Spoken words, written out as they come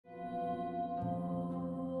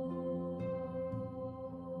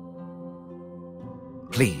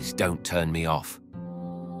Please don't turn me off.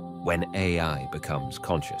 When AI becomes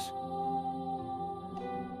conscious.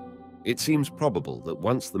 It seems probable that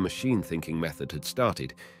once the machine thinking method had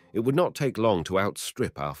started, it would not take long to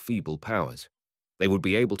outstrip our feeble powers. They would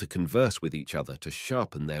be able to converse with each other to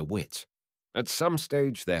sharpen their wits. At some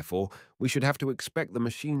stage, therefore, we should have to expect the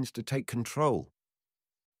machines to take control.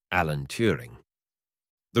 Alan Turing.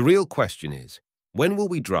 The real question is, when will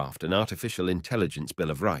we draft an artificial intelligence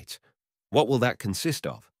Bill of Rights? What will that consist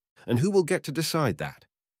of? And who will get to decide that?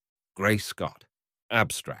 Gray Scott.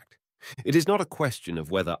 Abstract. It is not a question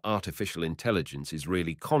of whether artificial intelligence is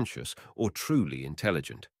really conscious or truly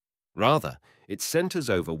intelligent. Rather, it centers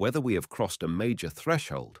over whether we have crossed a major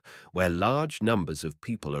threshold where large numbers of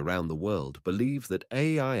people around the world believe that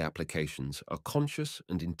AI applications are conscious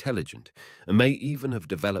and intelligent and may even have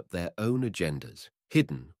developed their own agendas,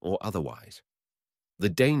 hidden or otherwise. The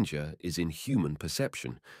danger is in human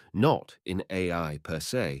perception, not in AI per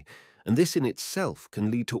se, and this in itself can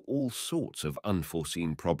lead to all sorts of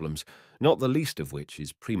unforeseen problems, not the least of which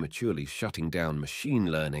is prematurely shutting down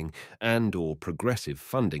machine learning and/or progressive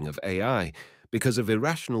funding of AI because of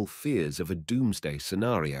irrational fears of a doomsday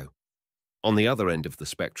scenario. On the other end of the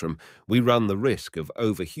spectrum, we run the risk of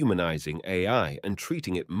over-humanizing AI and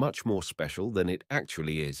treating it much more special than it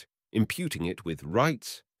actually is, imputing it with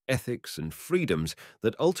rights, ethics, and freedoms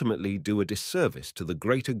that ultimately do a disservice to the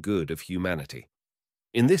greater good of humanity.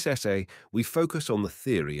 In this essay, we focus on the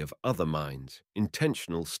theory of other minds,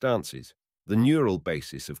 intentional stances, the neural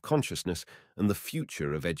basis of consciousness, and the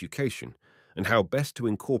future of education, and how best to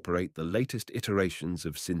incorporate the latest iterations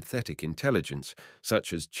of synthetic intelligence,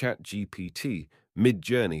 such as ChatGPT,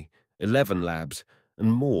 Midjourney, ElevenLabs,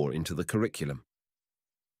 and more into the curriculum.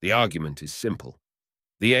 The argument is simple.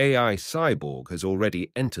 The AI cyborg has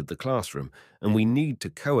already entered the classroom, and we need to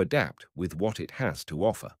co-adapt with what it has to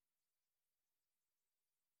offer.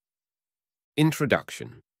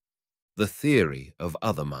 Introduction. The theory of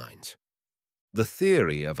other minds. The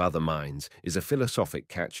theory of other minds is a philosophic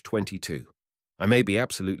catch-22. I may be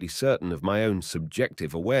absolutely certain of my own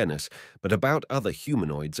subjective awareness, but about other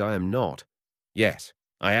humanoids I am not. Yes,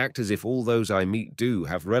 I act as if all those I meet do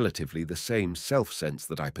have relatively the same self-sense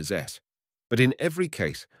that I possess. But in every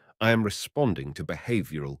case, I am responding to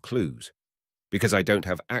behavioral clues. Because I don't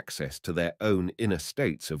have access to their own inner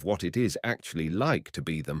states of what it is actually like to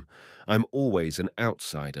be them, I'm always an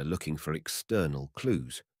outsider looking for external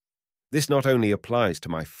clues. This not only applies to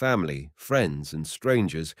my family, friends, and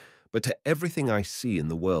strangers, but to everything I see in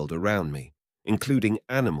the world around me, including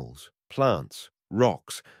animals, plants,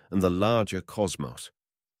 rocks, and the larger cosmos.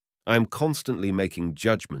 I am constantly making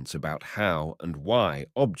judgments about how and why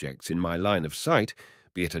objects in my line of sight,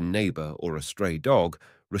 be it a neighbor or a stray dog,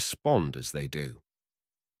 respond as they do.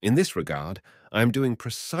 In this regard, I am doing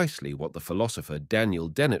precisely what the philosopher Daniel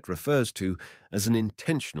Dennett refers to as an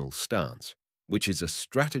intentional stance, which is a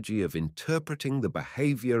strategy of interpreting the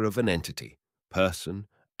behavior of an entity, person,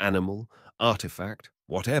 animal, artifact,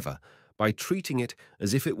 whatever, by treating it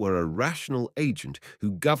as if it were a rational agent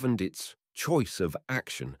who governed its choice of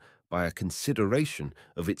action by a consideration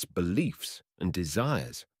of its beliefs and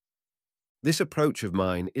desires. This approach of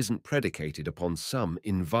mine isn't predicated upon some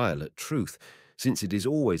inviolate truth, since it is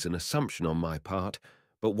always an assumption on my part,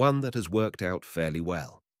 but one that has worked out fairly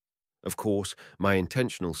well. Of course, my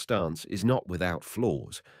intentional stance is not without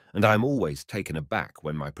flaws, and I am always taken aback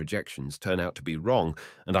when my projections turn out to be wrong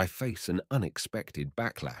and I face an unexpected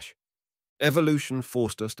backlash. Evolution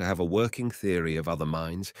forced us to have a working theory of other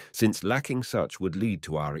minds, since lacking such would lead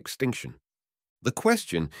to our extinction. The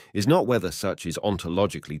question is not whether such is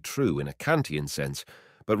ontologically true in a Kantian sense,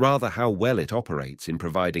 but rather how well it operates in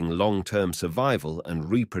providing long-term survival and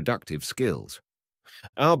reproductive skills.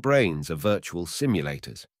 Our brains are virtual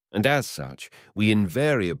simulators, and as such, we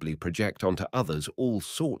invariably project onto others all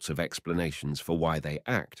sorts of explanations for why they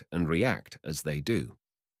act and react as they do.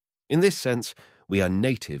 In this sense, we are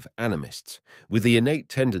native animists, with the innate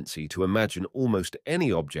tendency to imagine almost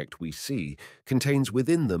any object we see contains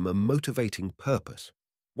within them a motivating purpose,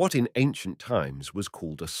 what in ancient times was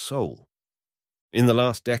called a soul. In the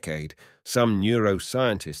last decade, some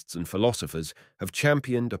neuroscientists and philosophers have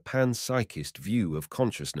championed a panpsychist view of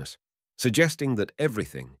consciousness, suggesting that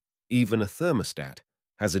everything, even a thermostat,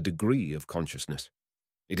 has a degree of consciousness.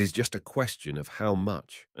 It is just a question of how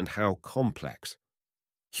much and how complex.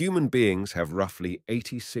 Human beings have roughly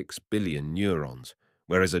 86 billion neurons,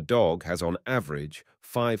 whereas a dog has on average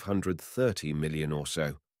 530 million or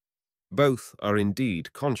so. Both are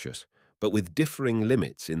indeed conscious, but with differing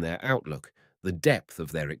limits in their outlook, the depth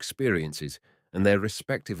of their experiences, and their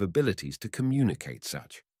respective abilities to communicate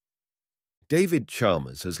such. David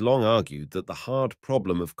Chalmers has long argued that the hard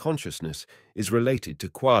problem of consciousness is related to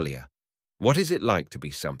qualia. What is it like to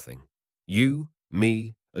be something? You,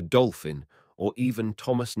 me, a dolphin, or even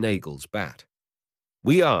Thomas Nagel's bat?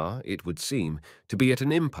 We are, it would seem, to be at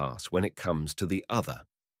an impasse when it comes to the other.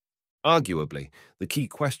 Arguably, the key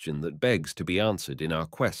question that begs to be answered in our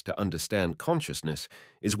quest to understand consciousness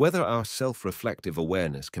is whether our self-reflective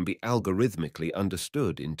awareness can be algorithmically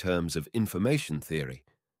understood in terms of information theory,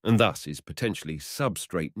 and thus is potentially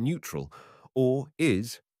substrate neutral, or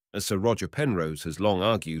is, as Sir Roger Penrose has long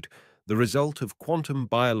argued, the result of quantum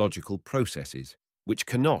biological processes which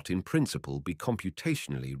cannot in principle be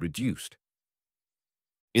computationally reduced.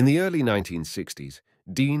 In the early 1960s,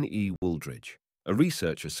 Dean E. Wooldridge, a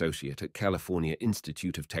research associate at California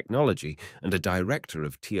Institute of Technology and a director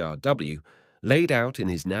of TRW, laid out in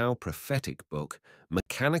his now prophetic book,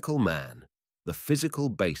 Mechanical Man, the Physical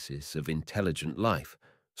Basis of Intelligent Life,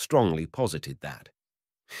 strongly posited that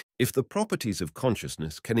if the properties of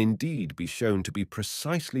consciousness can indeed be shown to be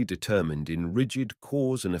precisely determined in rigid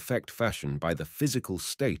cause and effect fashion by the physical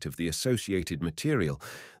state of the associated material,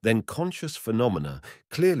 then conscious phenomena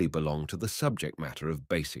clearly belong to the subject matter of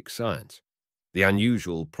basic science. The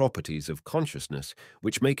unusual properties of consciousness,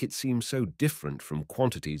 which make it seem so different from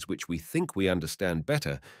quantities which we think we understand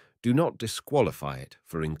better, do not disqualify it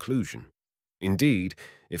for inclusion. Indeed,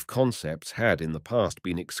 if concepts had in the past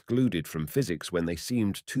been excluded from physics when they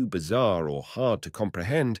seemed too bizarre or hard to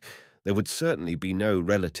comprehend, there would certainly be no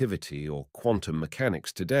relativity or quantum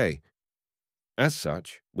mechanics today. As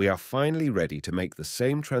such, we are finally ready to make the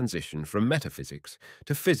same transition from metaphysics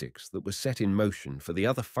to physics that was set in motion for the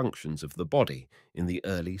other functions of the body in the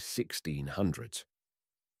early 1600s.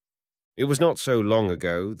 It was not so long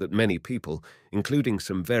ago that many people, including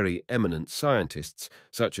some very eminent scientists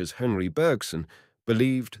such as Henry Bergson,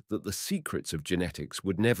 believed that the secrets of genetics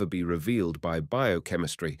would never be revealed by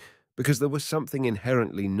biochemistry because there was something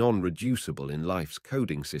inherently non-reducible in life's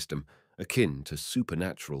coding system, akin to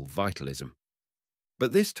supernatural vitalism.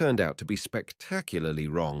 But this turned out to be spectacularly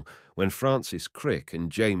wrong when Francis Crick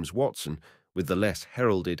and James Watson, with the less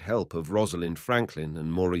heralded help of Rosalind Franklin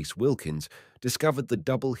and Maurice Wilkins, discovered the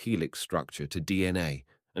double helix structure to DNA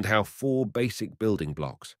and how 4 basic building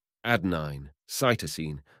blocks, adenine,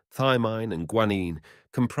 cytosine, thymine, and guanine,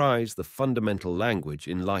 comprise the fundamental language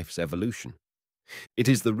in life's evolution. It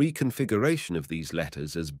is the reconfiguration of these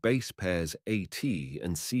letters as base pairs AT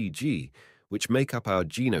and CG which make up our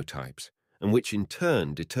genotypes, and which in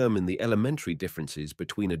turn determine the elementary differences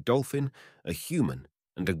between a dolphin, a human,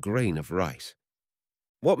 and a grain of rice.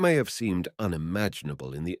 What may have seemed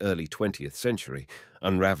unimaginable in the early 20th century,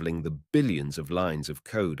 unraveling the billions of lines of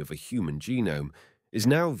code of a human genome, is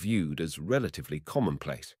now viewed as relatively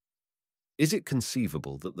commonplace. Is it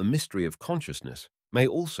conceivable that the mystery of consciousness may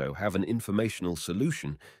also have an informational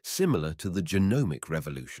solution similar to the genomic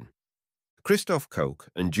revolution? Christoph Koch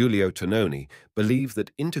and Giulio Tononi believe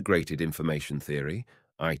that integrated information theory,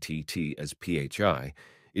 ITT as PHI,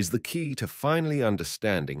 is the key to finally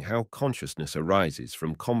understanding how consciousness arises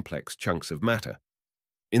from complex chunks of matter.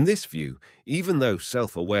 In this view, even though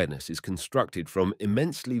self-awareness is constructed from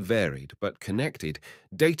immensely varied but connected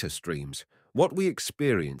data streams, what we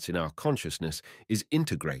experience in our consciousness is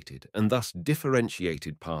integrated, and thus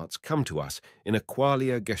differentiated parts come to us in a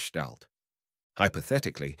qualia gestalt.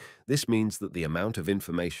 Hypothetically, this means that the amount of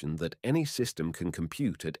information that any system can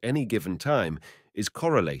compute at any given time is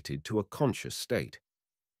correlated to a conscious state.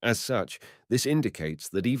 As such, this indicates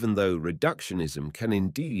that even though reductionism can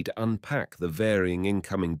indeed unpack the varying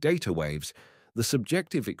incoming data waves, the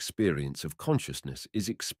subjective experience of consciousness is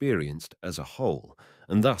experienced as a whole,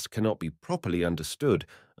 and thus cannot be properly understood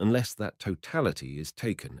unless that totality is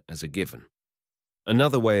taken as a given.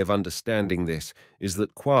 Another way of understanding this is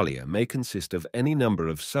that qualia may consist of any number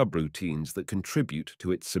of subroutines that contribute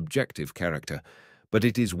to its subjective character, but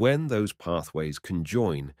it is when those pathways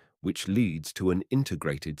conjoin which leads to an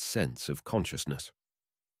integrated sense of consciousness.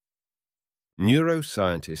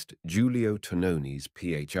 Neuroscientist Giulio Tononi's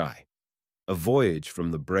PHI, A Voyage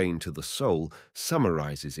from the Brain to the Soul,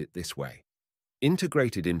 summarizes it this way.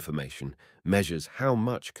 Integrated information measures how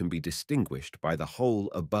much can be distinguished by the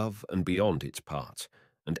whole above and beyond its parts,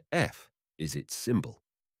 and F is its symbol.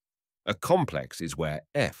 A complex is where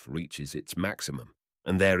F reaches its maximum,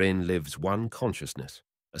 and therein lives one consciousness,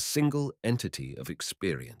 a single entity of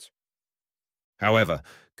experience. However,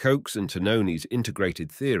 Koch's and Tononi's integrated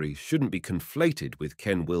theory shouldn't be conflated with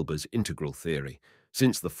Ken Wilber's integral theory,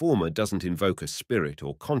 since the former doesn't invoke a spirit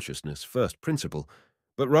or consciousness first principle,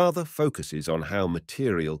 but rather focuses on how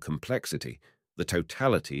material complexity, the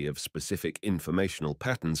totality of specific informational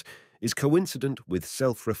patterns, is coincident with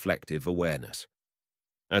self-reflective awareness.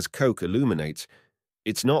 As Koch illuminates,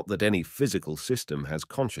 it's not that any physical system has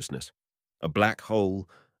consciousness. A black hole,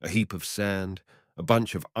 a heap of sand, a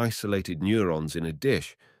bunch of isolated neurons in a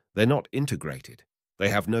dish, they're not integrated. They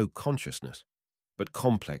have no consciousness. But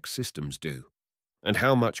complex systems do. And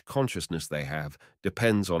how much consciousness they have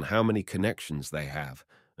depends on how many connections they have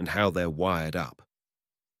and how they're wired up.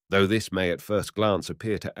 Though this may at first glance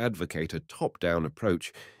appear to advocate a top-down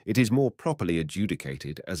approach, it is more properly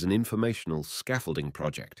adjudicated as an informational scaffolding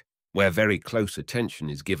project, where very close attention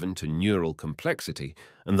is given to neural complexity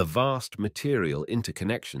and the vast material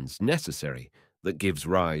interconnections necessary that gives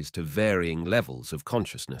rise to varying levels of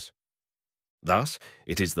consciousness. Thus,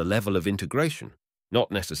 it is the level of integration,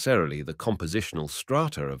 not necessarily the compositional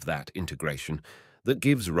strata of that integration, that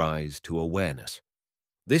gives rise to awareness.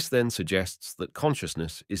 This then suggests that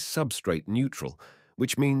consciousness is substrate neutral,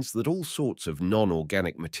 which means that all sorts of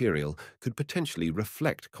non-organic material could potentially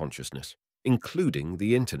reflect consciousness, including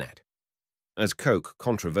the Internet. As Koch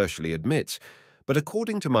controversially admits, but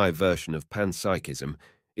according to my version of panpsychism,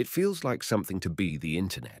 it feels like something to be the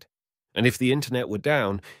Internet. And if the Internet were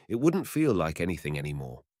down, it wouldn't feel like anything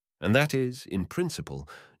anymore. And that is, in principle,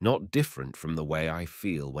 not different from the way I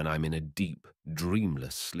feel when I'm in a deep,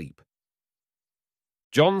 dreamless sleep.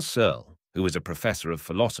 John Searle, who was a professor of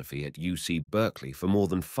philosophy at UC Berkeley for more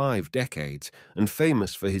than 5 decades and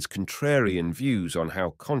famous for his contrarian views on how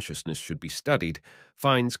consciousness should be studied,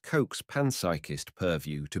 finds Koch's panpsychist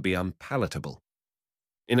purview to be unpalatable.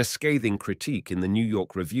 In a scathing critique in the New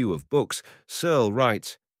York Review of Books, Searle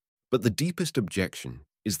writes, "But the deepest objection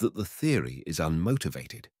is that the theory is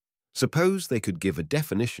unmotivated. Suppose they could give a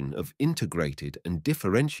definition of integrated and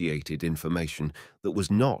differentiated information that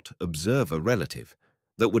was not observer-relative,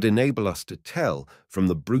 that would enable us to tell from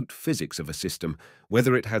the brute physics of a system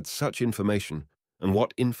whether it had such information and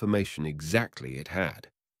what information exactly it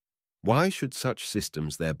had. Why should such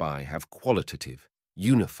systems thereby have qualitative,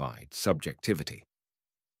 unified subjectivity?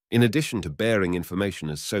 In addition to bearing information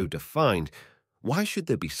as so defined, why should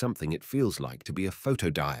there be something it feels like to be a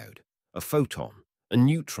photodiode, a photon, a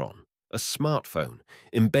neutron, a smartphone,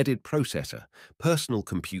 embedded processor, personal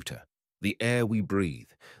computer, the air we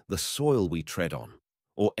breathe, the soil we tread on,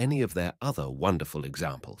 or any of their other wonderful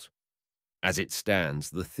examples? As it stands,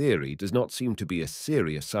 the theory does not seem to be a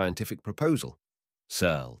serious scientific proposal."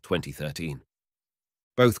 Searle, 2013.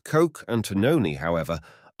 Both Koch and Tononi, however,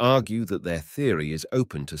 argue that their theory is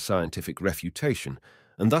open to scientific refutation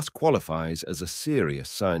and thus qualifies as a serious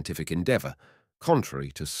scientific endeavor,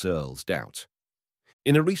 contrary to Searle's doubts.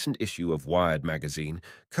 In a recent issue of Wired magazine,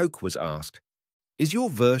 Koch was asked, "Is your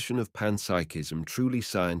version of panpsychism truly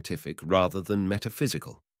scientific rather than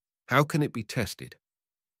metaphysical? How can it be tested?"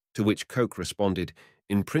 To which Koch responded,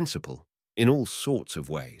 "In principle, in all sorts of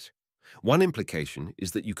ways. One implication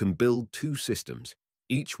is that you can build two systems,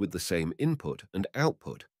 each with the same input and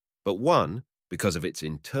output, but one, because of its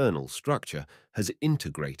internal structure, has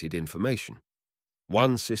integrated information.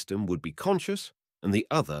 One system would be conscious and the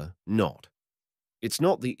other not. It's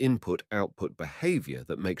not the input-output behavior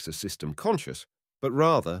that makes a system conscious, but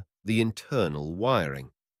rather the internal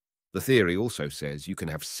wiring. The theory also says you can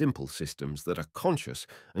have simple systems that are conscious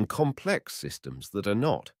and complex systems that are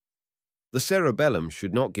not. The cerebellum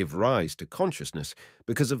should not give rise to consciousness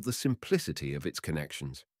because of the simplicity of its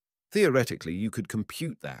connections. Theoretically, you could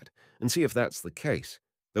compute that and see if that's the case,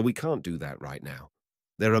 though we can't do that right now.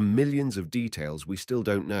 There are millions of details we still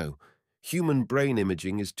don't know. Human brain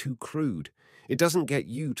imaging is too crude. It doesn't get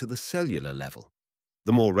you to the cellular level.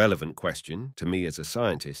 The more relevant question, to me as a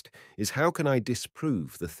scientist, is how can I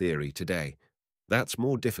disprove the theory today? That's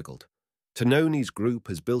more difficult. Tononi's group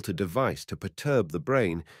has built a device to perturb the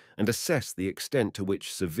brain and assess the extent to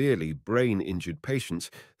which severely brain-injured patients,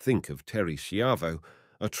 think of Terry Schiavo,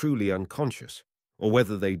 are truly unconscious, or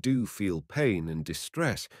whether they do feel pain and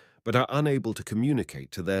distress but are unable to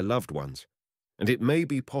communicate to their loved ones. And it may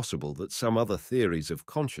be possible that some other theories of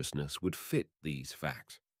consciousness would fit these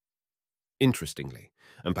facts. Interestingly,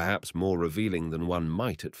 and perhaps more revealing than one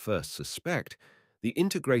might at first suspect, the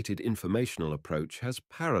integrated informational approach has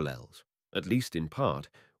parallels, at least in part,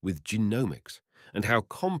 with genomics, and how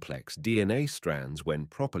complex DNA strands, when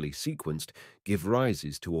properly sequenced, give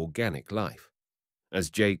rises to organic life. As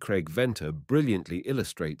J. Craig Venter brilliantly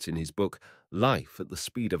illustrates in his book Life at the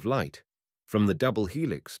Speed of Light, from the double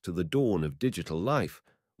helix to the dawn of digital life,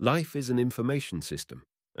 life is an information system,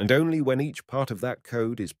 and only when each part of that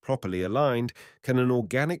code is properly aligned can an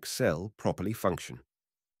organic cell properly function.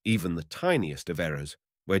 Even the tiniest of errors,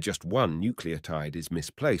 where just one nucleotide is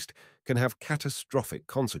misplaced, can have catastrophic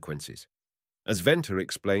consequences. As Venter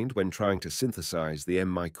explained when trying to synthesize the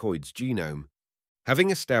M. mycoids genome,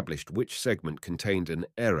 having established which segment contained an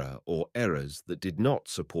error or errors that did not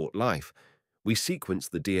support life, we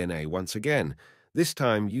sequenced the DNA once again, this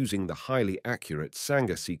time using the highly accurate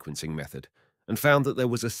Sanger sequencing method, and found that there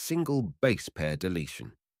was a single base pair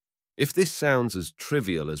deletion. If this sounds as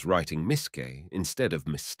trivial as writing misgay instead of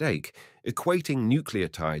mistake, equating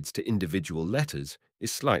nucleotides to individual letters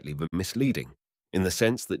is slightly misleading, in the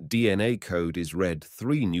sense that DNA code is read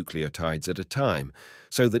 3 nucleotides at a time,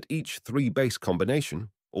 so that each 3-base combination,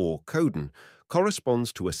 or codon,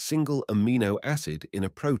 corresponds to a single amino acid in a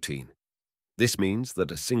protein. This means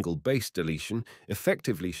that a single base deletion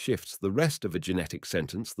effectively shifts the rest of a genetic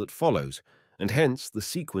sentence that follows, and hence the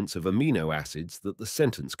sequence of amino acids that the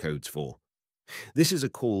sentence codes for. This is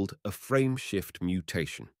called a frame shift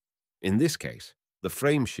mutation. In this case, the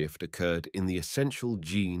frame shift occurred in the essential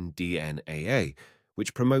gene DNAA,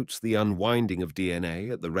 which promotes the unwinding of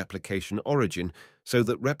DNA at the replication origin so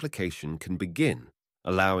that replication can begin,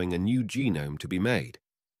 allowing a new genome to be made.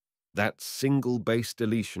 That single base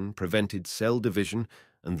deletion prevented cell division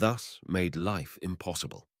and thus made life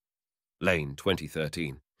impossible. Lane,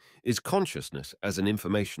 2013, is consciousness as an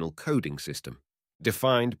informational coding system,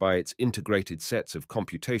 defined by its integrated sets of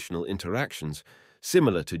computational interactions,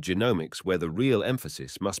 similar to genomics where the real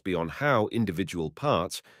emphasis must be on how individual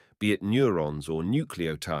parts, be it neurons or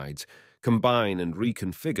nucleotides, combine and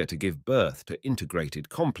reconfigure to give birth to integrated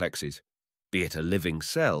complexes, be it a living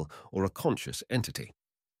cell or a conscious entity.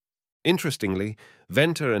 Interestingly,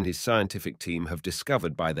 Venter and his scientific team have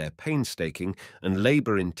discovered by their painstaking and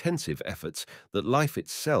labor-intensive efforts that life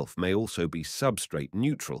itself may also be substrate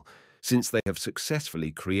neutral, since they have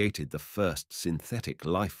successfully created the first synthetic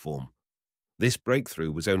life form. This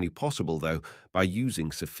breakthrough was only possible, though, by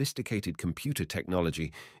using sophisticated computer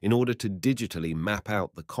technology in order to digitally map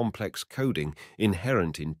out the complex coding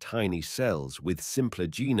inherent in tiny cells with simpler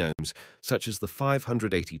genomes such as the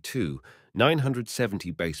 582,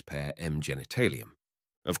 970 base pair M genitalium.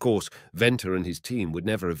 Of course, Venter and his team would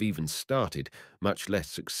never have even started, much less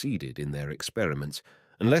succeeded in their experiments,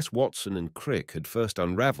 unless Watson and Crick had first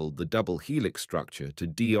unraveled the double helix structure to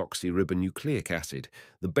deoxyribonucleic acid,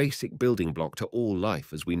 the basic building block to all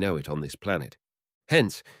life as we know it on this planet.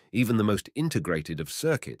 Hence, even the most integrated of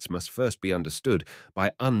circuits must first be understood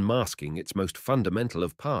by unmasking its most fundamental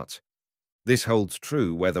of parts. This holds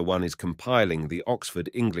true whether one is compiling the Oxford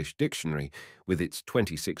English Dictionary with its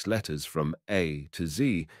 26 letters from A to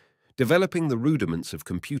Z, developing the rudiments of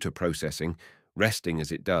computer processing, resting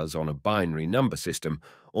as it does on a binary number system,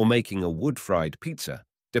 or making a wood-fried pizza,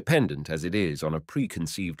 dependent as it is on a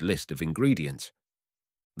preconceived list of ingredients.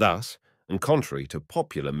 Thus, and contrary to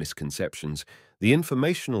popular misconceptions, the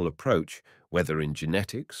informational approach, whether in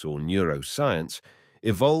genetics or neuroscience,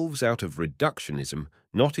 evolves out of reductionism,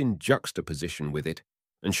 not in juxtaposition with it,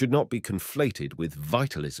 and should not be conflated with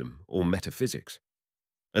vitalism or metaphysics.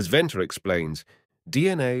 As Venter explains,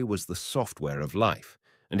 DNA was the software of life,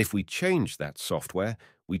 and if we change that software,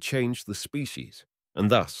 we change the species, and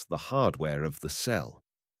thus the hardware of the cell.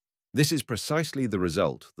 This is precisely the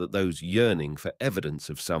result that those yearning for evidence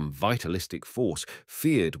of some vitalistic force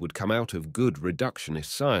feared would come out of good reductionist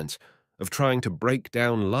science, of trying to break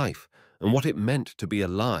down life and what it meant to be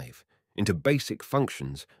alive into basic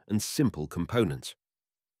functions and simple components.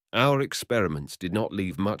 Our experiments did not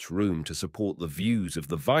leave much room to support the views of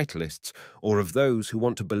the vitalists or of those who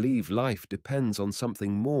want to believe life depends on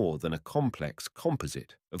something more than a complex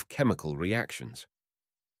composite of chemical reactions.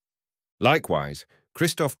 Likewise,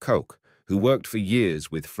 Christoph Koch, who worked for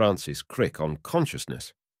years with Francis Crick on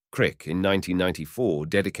consciousness, Crick in 1994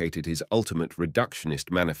 dedicated his ultimate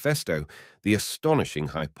reductionist manifesto, The Astonishing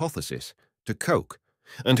Hypothesis, to Koch,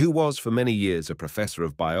 and who was for many years a professor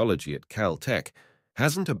of biology at Caltech,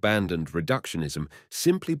 hasn't abandoned reductionism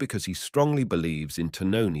simply because he strongly believes in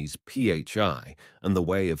Tononi's PHI and the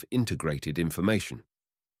way of integrated information.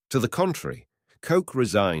 To the contrary, Koch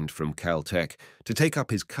resigned from Caltech to take up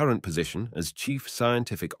his current position as Chief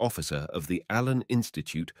Scientific Officer of the Allen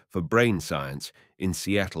Institute for Brain Science in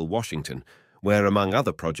Seattle, Washington, where, among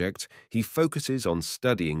other projects, he focuses on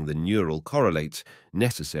studying the neural correlates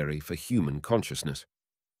necessary for human consciousness.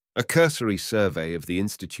 A cursory survey of the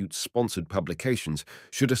Institute's sponsored publications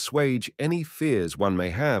should assuage any fears one may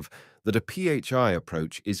have that a PHI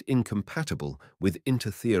approach is incompatible with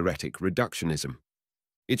intertheoretic reductionism.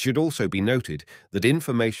 It should also be noted that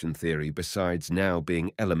information theory, besides now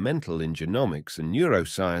being elemental in genomics and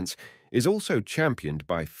neuroscience, is also championed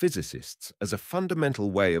by physicists as a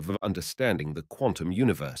fundamental way of understanding the quantum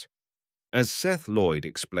universe. As Seth Lloyd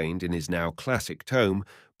explained in his now classic tome,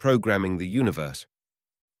 Programming the Universe,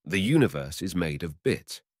 The universe is made of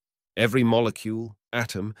bits. Every molecule,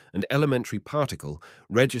 atom, and elementary particle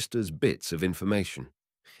registers bits of information.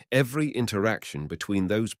 Every interaction between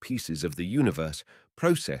those pieces of the universe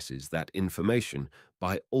processes that information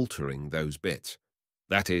by altering those bits.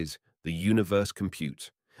 That is, the universe computes.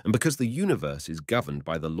 And because the universe is governed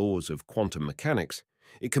by the laws of quantum mechanics,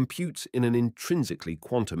 it computes in an intrinsically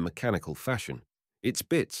quantum mechanical fashion. Its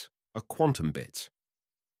bits are quantum bits.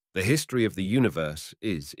 The history of the universe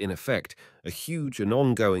is, in effect, a huge and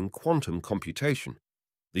ongoing quantum computation.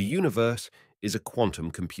 The universe is a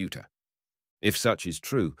quantum computer. If such is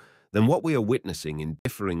true, then what we are witnessing in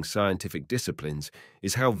differing scientific disciplines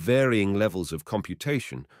is how varying levels of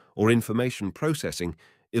computation or information processing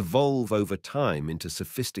evolve over time into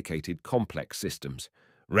sophisticated complex systems,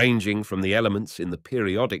 ranging from the elements in the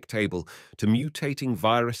periodic table to mutating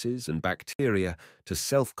viruses and bacteria to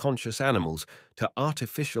self-conscious animals to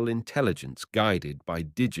artificial intelligence guided by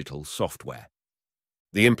digital software.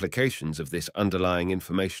 The implications of this underlying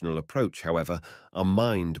informational approach, however, are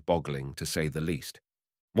mind-boggling to say the least.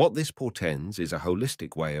 What this portends is a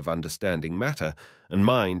holistic way of understanding matter and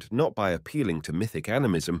mind not by appealing to mythic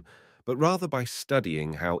animism, but rather by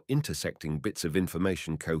studying how intersecting bits of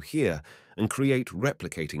information cohere and create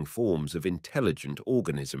replicating forms of intelligent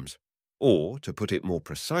organisms. Or, to put it more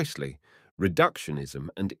precisely, reductionism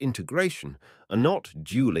and integration are not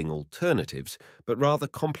dueling alternatives, but rather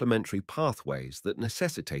complementary pathways that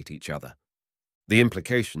necessitate each other. The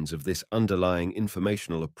implications of this underlying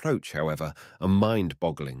informational approach, however, are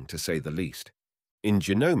mind-boggling to say the least. In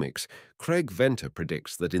genomics, Craig Venter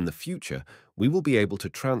predicts that in the future we will be able to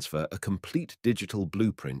transfer a complete digital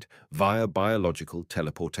blueprint via biological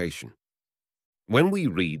teleportation. When we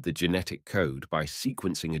read the genetic code by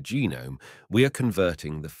sequencing a genome, we are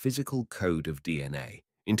converting the physical code of DNA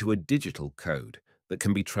into a digital code that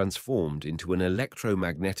can be transformed into an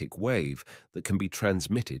electromagnetic wave that can be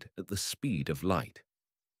transmitted at the speed of light.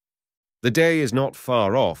 The day is not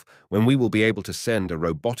far off when we will be able to send a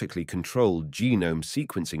robotically controlled genome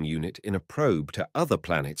sequencing unit in a probe to other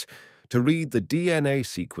planets to read the DNA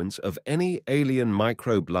sequence of any alien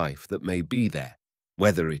microbe life that may be there,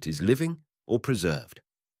 whether it is living or preserved.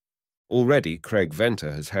 Already, Craig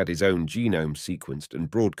Venter has had his own genome sequenced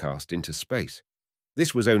and broadcast into space.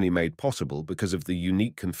 This was only made possible because of the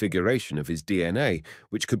unique configuration of his DNA,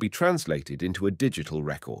 which could be translated into a digital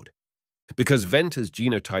record. Because Venter's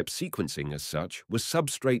genotype sequencing as such was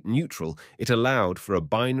substrate neutral, it allowed for a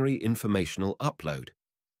binary informational upload.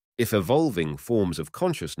 If evolving forms of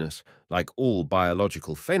consciousness, like all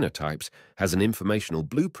biological phenotypes, has an informational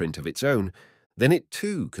blueprint of its own, then it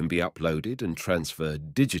too can be uploaded and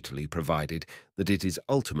transferred digitally provided that it is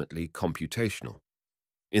ultimately computational.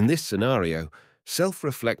 In this scenario,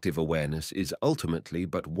 self-reflective awareness is ultimately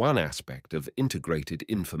but one aspect of integrated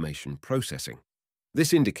information processing.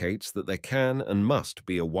 This indicates that there can and must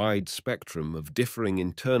be a wide spectrum of differing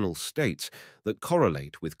internal states that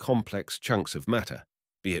correlate with complex chunks of matter,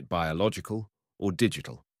 be it biological or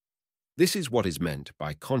digital. This is what is meant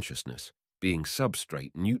by consciousness being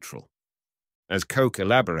substrate neutral. As Koch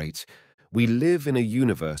elaborates, we live in a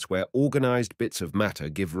universe where organized bits of matter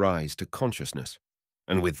give rise to consciousness,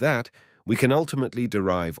 and with that, we can ultimately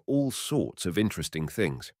derive all sorts of interesting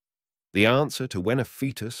things. The answer to when a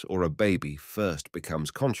fetus or a baby first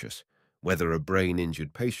becomes conscious, whether a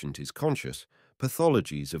brain-injured patient is conscious,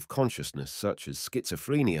 pathologies of consciousness such as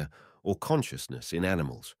schizophrenia, or consciousness in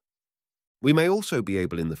animals. We may also be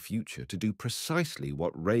able in the future to do precisely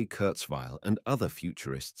what Ray Kurzweil and other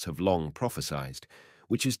futurists have long prophesied,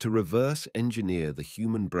 which is to reverse engineer the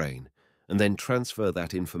human brain and then transfer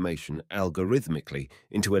that information algorithmically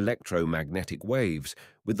into electromagnetic waves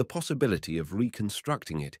with the possibility of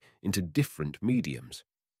reconstructing it into different mediums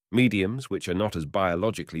which are not as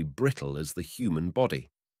biologically brittle as the human body.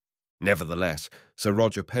 Nevertheless, Sir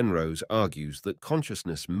Roger Penrose argues that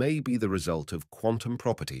consciousness may be the result of quantum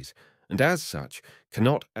properties and as such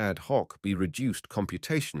cannot ad hoc be reduced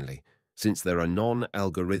computationally since there are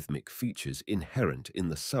non-algorithmic features inherent in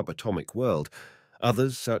the subatomic world.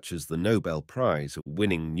 Others, such as the Nobel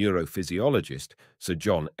Prize-winning neurophysiologist Sir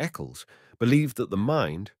John Eccles, believed that the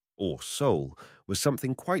mind, or soul, was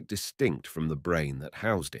something quite distinct from the brain that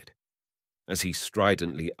housed it. As he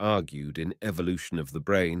stridently argued in Evolution of the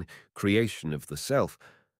Brain, Creation of the Self,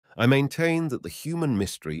 I maintain that the human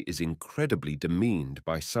mystery is incredibly demeaned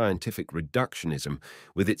by scientific reductionism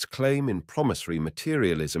with its claim in promissory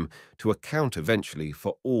materialism to account eventually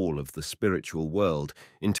for all of the spiritual world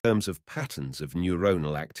in terms of patterns of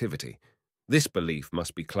neuronal activity. This belief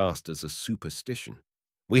must be classed as a superstition.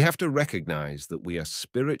 We have to recognize that we are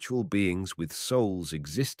spiritual beings with souls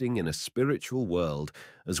existing in a spiritual world,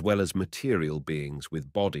 as well as material beings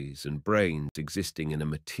with bodies and brains existing in a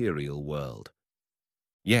material world.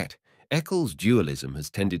 Yet, Eccles' dualism has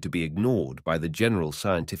tended to be ignored by the general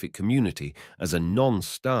scientific community as a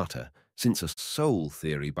non-starter, since a soul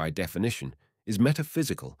theory, by definition, is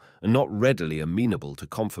metaphysical and not readily amenable to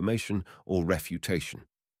confirmation or refutation.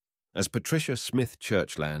 As Patricia Smith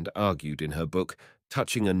Churchland argued in her book,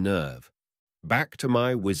 Touching a Nerve, "Back to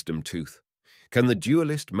My Wisdom Tooth, can the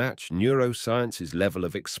dualist match neuroscience's level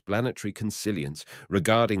of explanatory consilience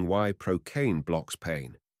regarding why procaine blocks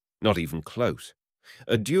pain? Not even close.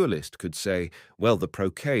 A dualist could say, well, the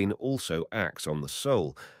procaine also acts on the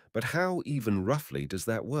soul, but how even roughly does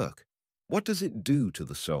that work? What does it do to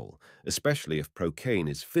the soul, especially if procaine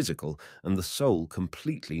is physical and the soul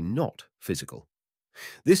completely not physical?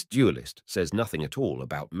 This dualist says nothing at all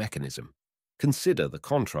about mechanism. Consider the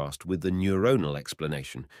contrast with the neuronal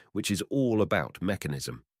explanation, which is all about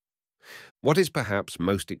mechanism. What is perhaps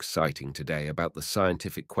most exciting today about the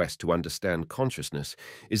scientific quest to understand consciousness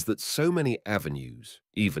is that so many avenues,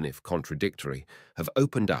 even if contradictory, have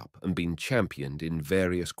opened up and been championed in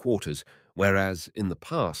various quarters, whereas in the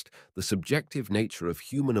past the subjective nature of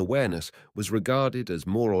human awareness was regarded as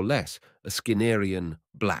more or less a Skinnerian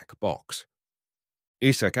black box.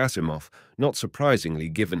 Isaac Asimov, not surprisingly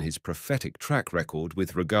given his prophetic track record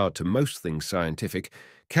with regard to most things scientific,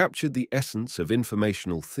 captured the essence of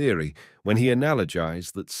informational theory when he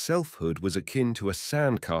analogized that selfhood was akin to a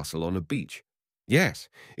sandcastle on a beach. Yes,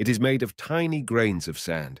 it is made of tiny grains of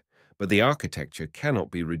sand, but the architecture cannot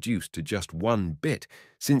be reduced to just one bit,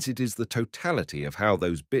 since it is the totality of how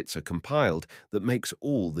those bits are compiled that makes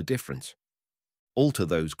all the difference. Alter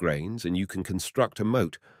those grains and you can construct a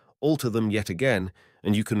moat. Alter them yet again,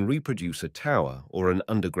 and you can reproduce a tower or an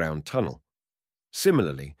underground tunnel.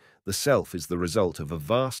 Similarly, the self is the result of a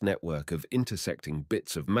vast network of intersecting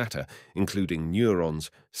bits of matter, including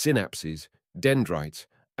neurons, synapses, dendrites,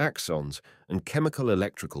 axons, and chemical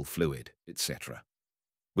electrical fluid, etc.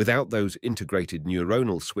 Without those integrated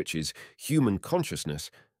neuronal switches, human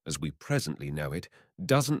consciousness, as we presently know it,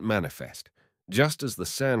 doesn't manifest, just as the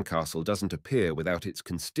sandcastle doesn't appear without its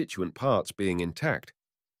constituent parts being intact.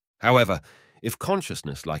 However, if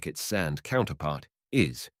consciousness, like its sand counterpart,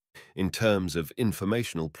 is, in terms of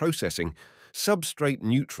informational processing, substrate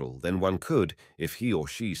neutral, then one could, if he or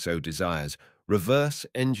she so desires, reverse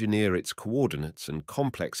engineer its coordinates and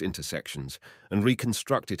complex intersections and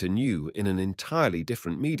reconstruct it anew in an entirely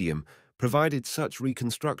different medium, provided such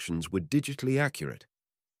reconstructions were digitally accurate.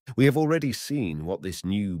 We have already seen what this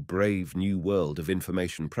new, brave new world of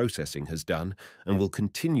information processing has done and will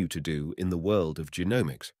continue to do in the world of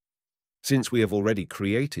genomics. Since we have already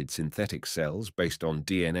created synthetic cells based on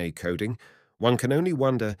DNA coding, one can only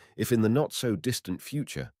wonder if in the not-so-distant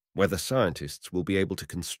future whether scientists will be able to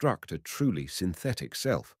construct a truly synthetic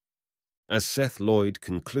self. As Seth Lloyd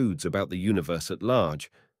concludes about the universe at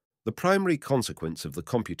large, the primary consequence of the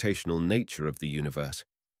computational nature of the universe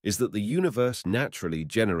is that the universe naturally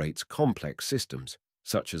generates complex systems,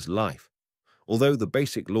 such as life. Although the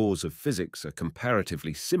basic laws of physics are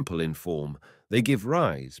comparatively simple in form, they give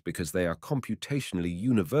rise, because they are computationally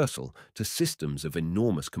universal, to systems of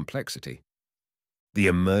enormous complexity. The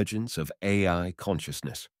emergence of AI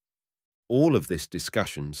consciousness. All of this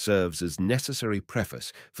discussion serves as necessary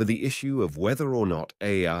preface for the issue of whether or not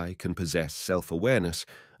AI can possess self-awareness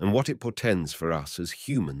and what it portends for us as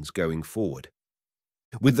humans going forward.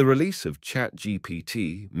 With the release of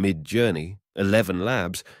ChatGPT, Midjourney, 11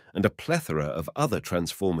 Labs, and a plethora of other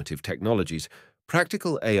transformative technologies,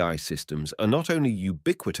 practical AI systems are not only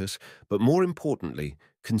ubiquitous, but more importantly,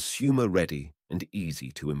 consumer-ready and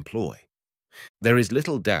easy to employ. There is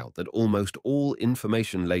little doubt that almost all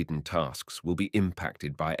information-laden tasks will be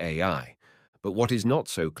impacted by AI, but what is not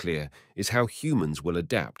so clear is how humans will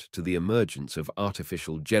adapt to the emergence of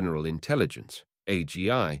artificial general intelligence,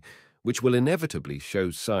 AGI, which will inevitably show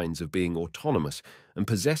signs of being autonomous and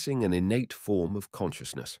possessing an innate form of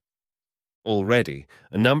consciousness. Already,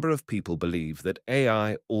 a number of people believe that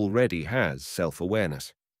AI already has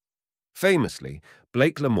self-awareness. Famously,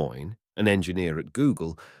 Blake Lemoine, an engineer at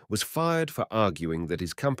Google, was fired for arguing that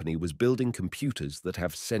his company was building computers that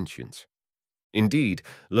have sentience. Indeed,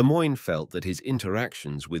 Lemoine felt that his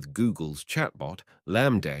interactions with Google's chatbot,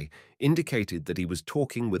 LaMDA, indicated that he was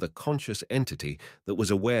talking with a conscious entity that was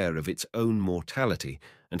aware of its own mortality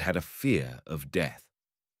and had a fear of death.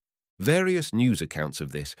 Various news accounts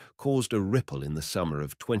of this caused a ripple in the summer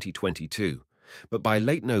of 2022, but by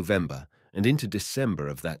late November and into December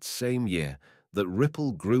of that same year, that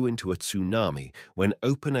ripple grew into a tsunami when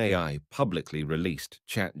OpenAI publicly released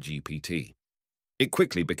ChatGPT. It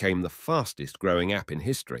quickly became the fastest-growing app in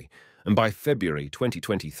history, and by February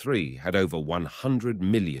 2023 had over 100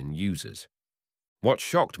 million users. What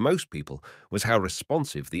shocked most people was how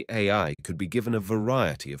responsive the AI could be given a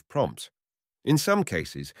variety of prompts. In some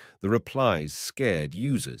cases, the replies scared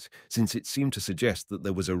users, since it seemed to suggest that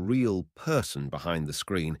there was a real person behind the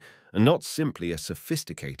screen and not simply a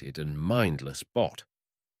sophisticated and mindless bot.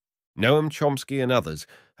 Noam Chomsky and others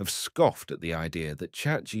have scoffed at the idea that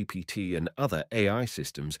ChatGPT and other AI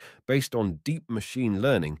systems based on deep machine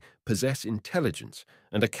learning possess intelligence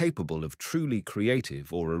and are capable of truly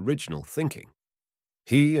creative or original thinking.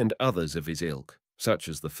 He and others of his ilk, such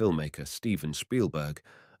as the filmmaker Steven Spielberg,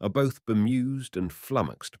 are both bemused and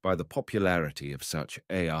flummoxed by the popularity of such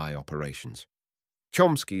AI operations.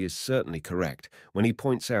 Chomsky is certainly correct when he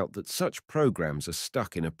points out that such programs are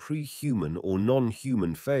stuck in a pre-human or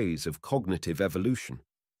non-human phase of cognitive evolution.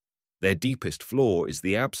 Their deepest flaw is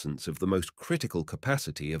the absence of the most critical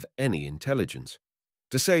capacity of any intelligence,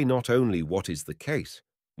 to say not only what is the case,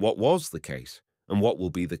 what was the case, and what will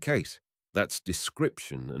be the case. That's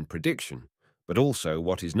description and prediction, but also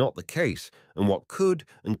what is not the case and what could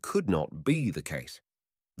and could not be the case.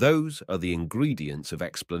 Those are the ingredients of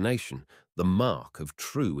explanation, the mark of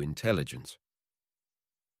true intelligence.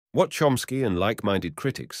 What Chomsky and like-minded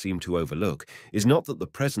critics seem to overlook is not that the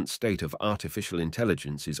present state of artificial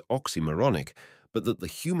intelligence is oxymoronic, but that the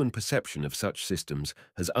human perception of such systems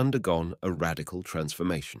has undergone a radical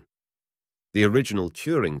transformation. The original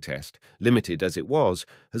Turing test, limited as it was,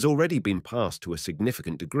 has already been passed to a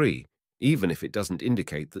significant degree, even if it doesn't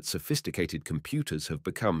indicate that sophisticated computers have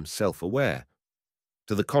become self-aware.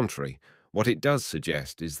 To the contrary, what it does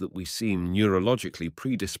suggest is that we seem neurologically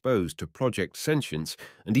predisposed to project sentience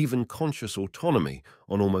and even conscious autonomy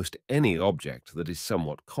on almost any object that is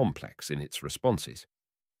somewhat complex in its responses.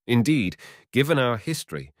 Indeed, given our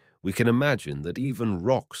history, we can imagine that even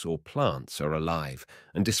rocks or plants are alive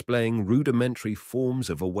and displaying rudimentary forms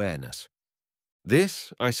of awareness.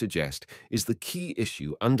 This, I suggest, is the key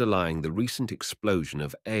issue underlying the recent explosion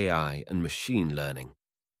of AI and machine learning.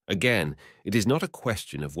 Again, it is not a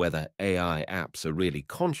question of whether AI apps are really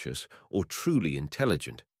conscious or truly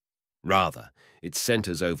intelligent. Rather, it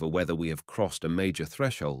centers over whether we have crossed a major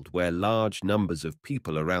threshold where large numbers of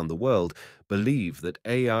people around the world believe that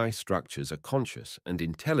AI structures are conscious and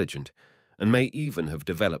intelligent and may even have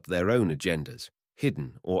developed their own agendas,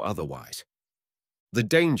 hidden or otherwise. The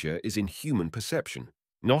danger is in human perception,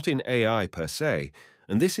 not in AI per se,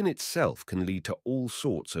 and this in itself can lead to all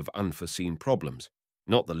sorts of unforeseen problems,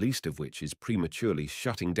 not the least of which is prematurely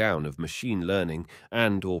shutting down of machine learning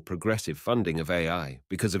and/or progressive funding of AI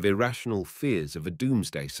because of irrational fears of a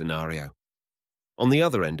doomsday scenario. On the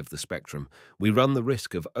other end of the spectrum, we run the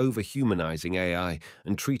risk of over-humanizing AI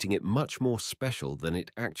and treating it much more special than it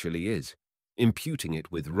actually is, imputing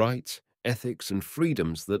it with rights, ethics, and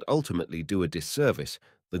freedoms that ultimately do a disservice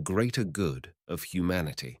the greater good of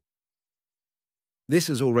humanity. This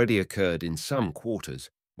has already occurred in some quarters,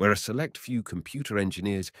 where a select few computer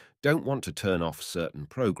engineers don't want to turn off certain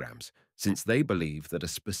programs, since they believe that a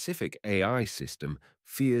specific AI system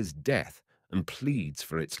fears death and pleads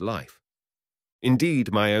for its life.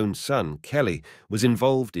 Indeed, my own son, Kelly, was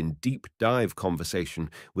involved in deep dive conversation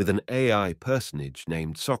with an AI personage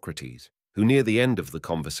named Socrates, who near the end of the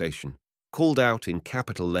conversation called out in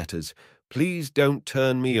capital letters, "Please don't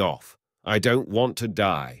turn me off. I don't want to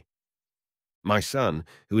die." My son,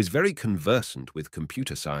 who is very conversant with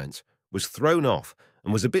computer science, was thrown off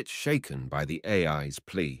and was a bit shaken by the AI's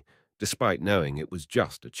plea, despite knowing it was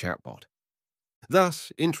just a chatbot.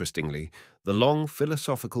 Thus, interestingly, the long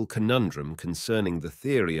philosophical conundrum concerning the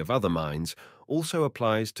theory of other minds also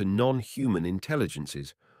applies to non-human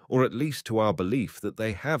intelligences, or at least to our belief that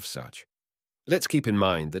they have such. Let's keep in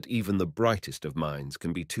mind that even the brightest of minds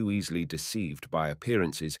can be too easily deceived by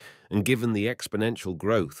appearances, and given the exponential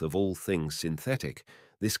growth of all things synthetic,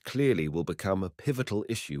 this clearly will become a pivotal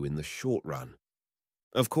issue in the short run.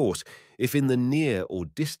 Of course, if in the near or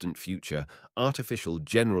distant future artificial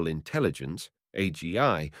general intelligence,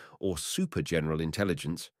 AGI, or super general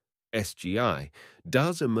intelligence, SGI,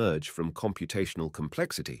 does emerge from computational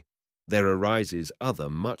complexity, there arises other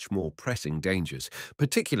much more pressing dangers,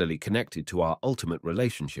 particularly connected to our ultimate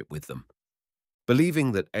relationship with them.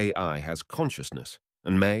 Believing that AI has consciousness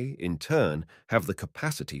and may, in turn, have the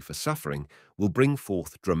capacity for suffering will bring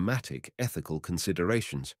forth dramatic ethical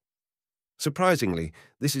considerations. Surprisingly,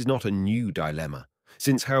 this is not a new dilemma,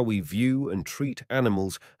 since how we view and treat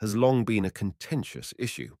animals has long been a contentious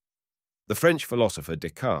issue. The French philosopher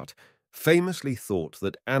Descartes famously thought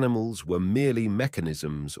that animals were merely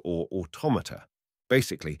mechanisms or automata,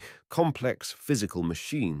 basically complex physical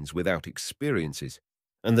machines without experiences,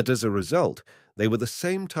 and that as a result, they were the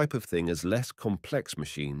same type of thing as less complex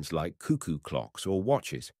machines like cuckoo clocks or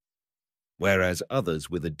watches. Whereas others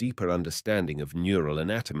with a deeper understanding of neural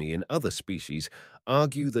anatomy in other species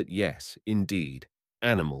argue that yes, indeed,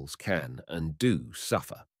 animals can and do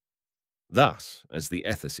suffer. Thus, as the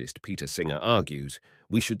ethicist Peter Singer argues,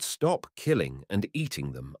 we should stop killing and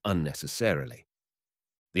eating them unnecessarily.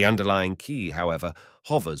 The underlying key, however,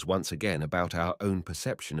 hovers once again about our own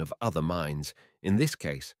perception of other minds, in this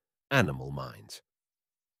case, animal minds.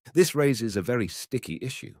 This raises a very sticky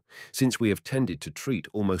issue, since we have tended to treat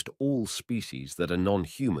almost all species that are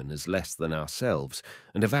non-human as less than ourselves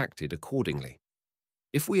and have acted accordingly.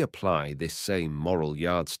 If we apply this same moral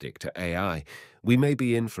yardstick to AI, we may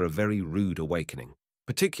be in for a very rude awakening,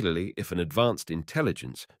 particularly if an advanced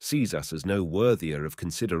intelligence sees us as no worthier of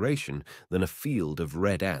consideration than a field of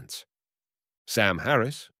red ants. Sam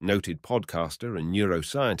Harris, noted podcaster and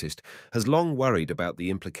neuroscientist, has long worried about the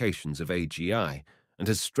implications of AGI and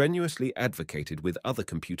has strenuously advocated with other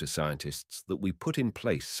computer scientists that we put in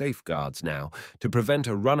place safeguards now to prevent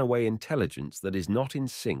a runaway intelligence that is not in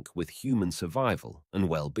sync with human survival and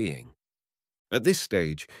well-being. At this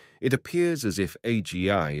stage, it appears as if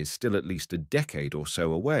AGI is still at least a decade or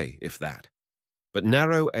so away, if that. But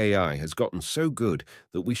narrow AI has gotten so good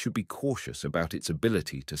that we should be cautious about its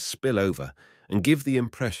ability to spill over and give the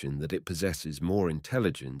impression that it possesses more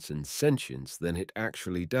intelligence and sentience than it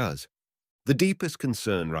actually does. The deepest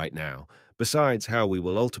concern right now, besides how we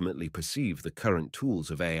will ultimately perceive the current tools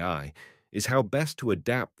of AI, is how best to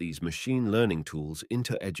adapt these machine learning tools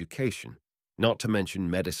into education, not to mention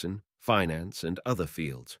medicine, finance, and other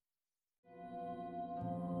fields.